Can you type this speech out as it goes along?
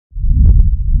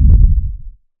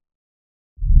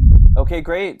Okay,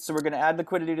 great. So we're going to add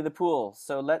liquidity to the pool.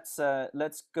 So let's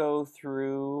go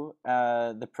through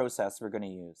the process we're going to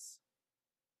use.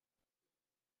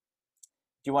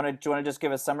 Do you want to just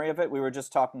give a summary of it? We were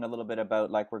just talking a little bit about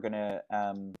like we're going to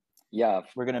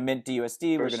we're going to mint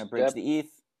DUSD, we're going to bridge the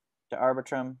ETH to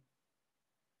Arbitrum.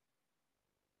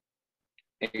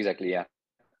 Exactly, yeah.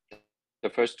 The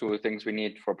first two things we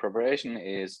need for preparation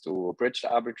is to bridge the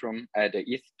Arbitrum, the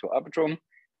ETH to Arbitrum.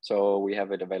 So we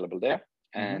have it available there.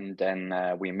 And then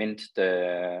we mint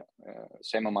the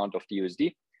same amount of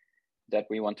DUSD that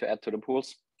we want to add to the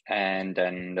pools. And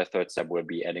then the third step will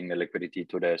be adding the liquidity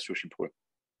to the Sushi pool.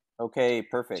 Okay,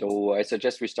 perfect. So I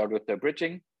suggest we start with the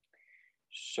bridging.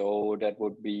 So that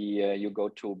would be, you go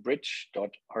to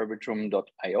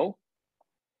bridge.arbitrum.io.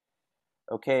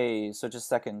 Okay, so just a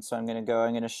second. So I'm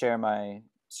going to share my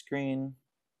screen.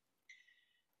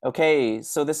 Okay,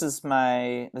 so this is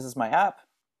my app.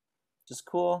 Just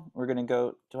cool. We're going to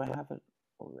go, do I have it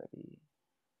already?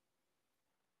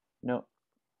 No.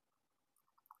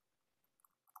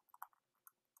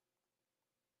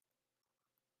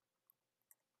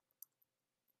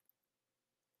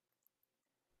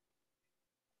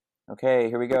 Okay,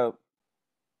 here we go.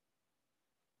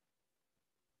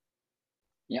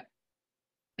 Yeah.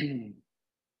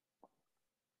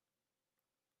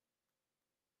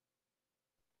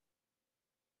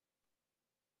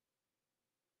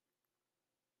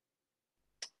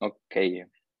 Okay.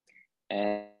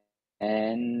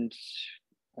 And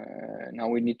now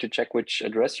we need to check which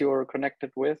address you're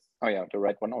connected with. Oh yeah, the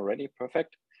right one already.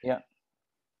 Perfect. Yeah.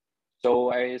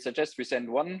 So I suggest we send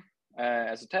one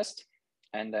as a test,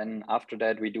 and then after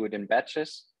that we do it in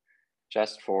batches,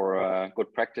 just for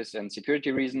good practice and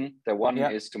security reason. The one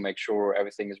is to make sure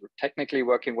everything is technically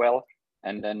working well,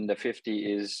 and then the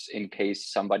 50 is in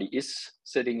case somebody is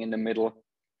sitting in the middle.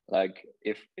 Like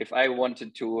if I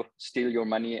wanted to steal your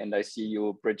money and I see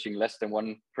you bridging less than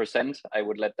 1%, I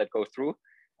would let that go through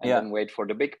and then wait for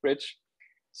the big bridge.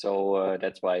 So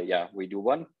that's why, yeah, we do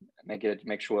one,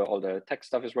 make sure all the tech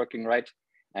stuff is working right.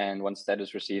 And once that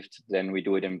is received, then we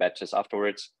do it in batches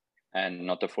afterwards and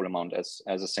not the full amount as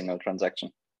a single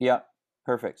transaction. Yeah,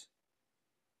 perfect.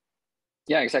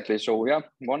 Yeah, exactly. So yeah,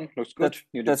 one looks good.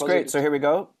 That's great. So here we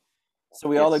go. So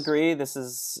we all agree this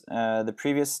is the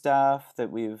previous stuff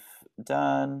that we've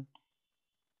done.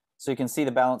 So you can see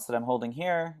the balance that I'm holding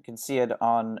here. You can see it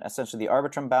on essentially the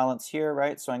Arbitrum balance here,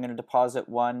 right? So I'm going to deposit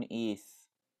 1 ETH,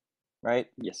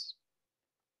 right? Yes.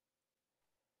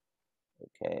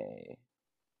 Okay.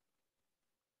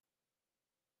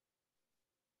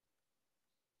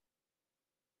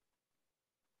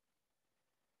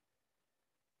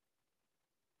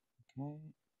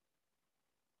 Okay.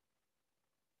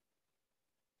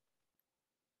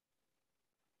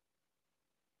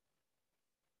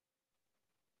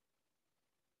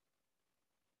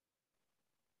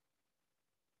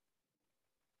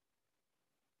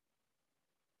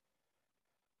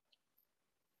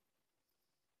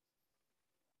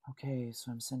 Okay,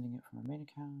 so I'm sending it from my main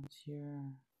account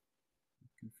here.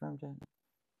 I've confirmed it.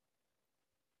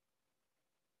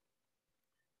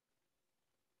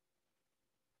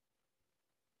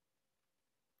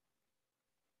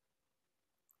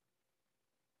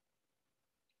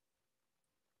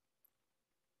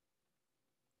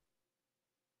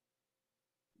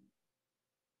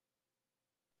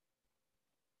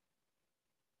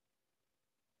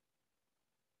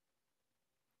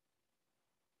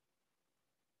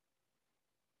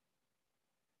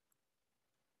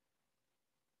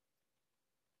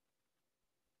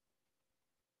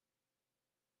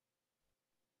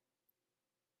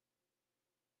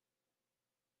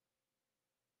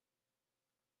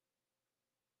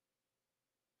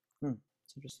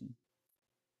 It's interesting.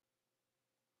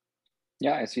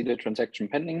 Yeah, I see the transaction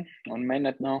pending on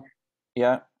mainnet now.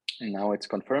 Yeah. And now it's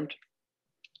confirmed.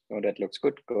 So that looks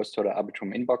good. Goes to the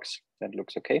Arbitrum inbox. That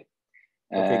looks okay.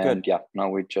 Okay, and good. Yeah, now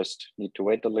we just need to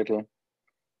wait a little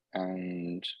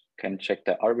and can check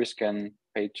the Arbiscan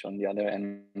page on the other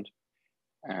end.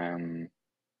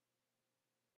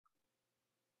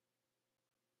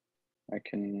 I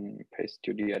can paste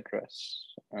you the address.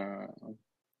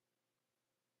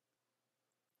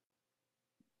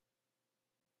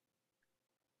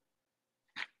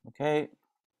 Okay.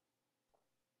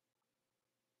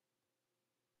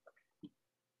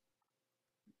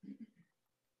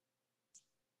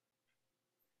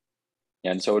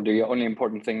 Yeah, and so the only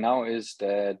important thing now is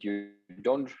that you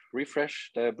don't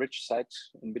refresh the bridge site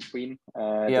in between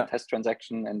the test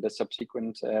transaction and the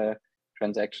subsequent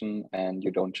transaction, and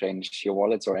you don't change your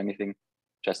wallets or anything,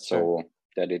 just so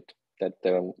that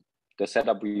the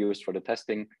setup we use for the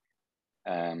testing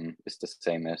is the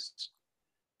same as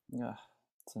Yeah,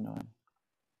 it's annoying.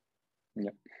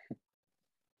 Yep.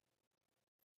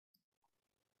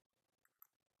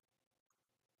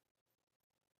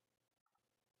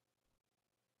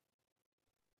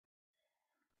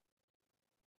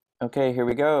 Okay, here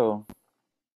we go.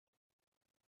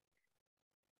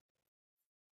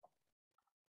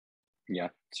 Yeah,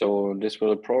 so this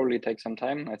will probably take some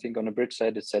time. I think on the bridge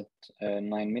side, it's at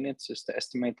 9 minutes is the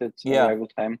estimated arrival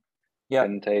time. Yeah.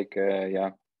 Can take,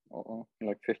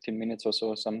 like 15 minutes or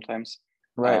so sometimes.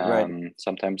 Right.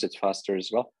 Sometimes it's faster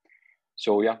as well.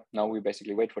 So yeah, now we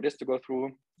basically wait for this to go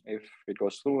through. If it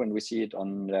goes through and we see it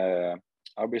on the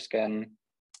Arbiscan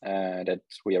that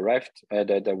we arrived, that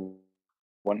the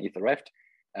 1 ETH arrived,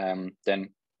 then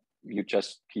you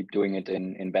just keep doing it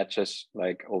in batches,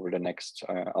 like over the next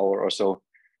hour or so.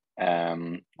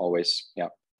 Always, yeah,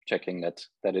 checking that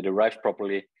it arrived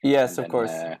properly. Yes, and of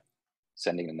course.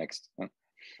 Sending the next.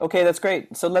 Okay, that's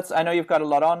great. So I know you've got a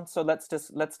lot on, so let's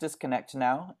disconnect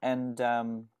now, and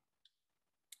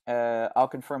I'll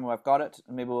confirm I've got it.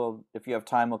 Maybe if you have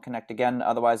time, we'll connect again.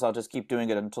 Otherwise, I'll just keep doing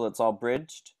it until it's all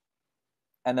bridged,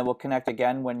 and then we'll connect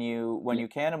again when you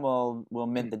can, and we'll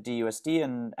mint the DUSD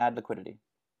and add liquidity.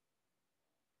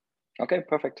 Okay,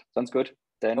 perfect. Sounds good.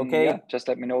 Then okay. Yeah, just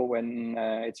let me know when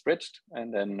it's bridged,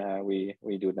 and then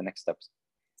we do the next steps.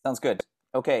 Sounds good.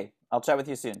 Okay, I'll chat with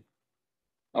you soon.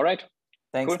 All right.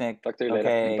 Thanks, cool. Nick. Talk to you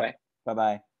later. Bye.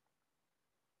 Bye-bye.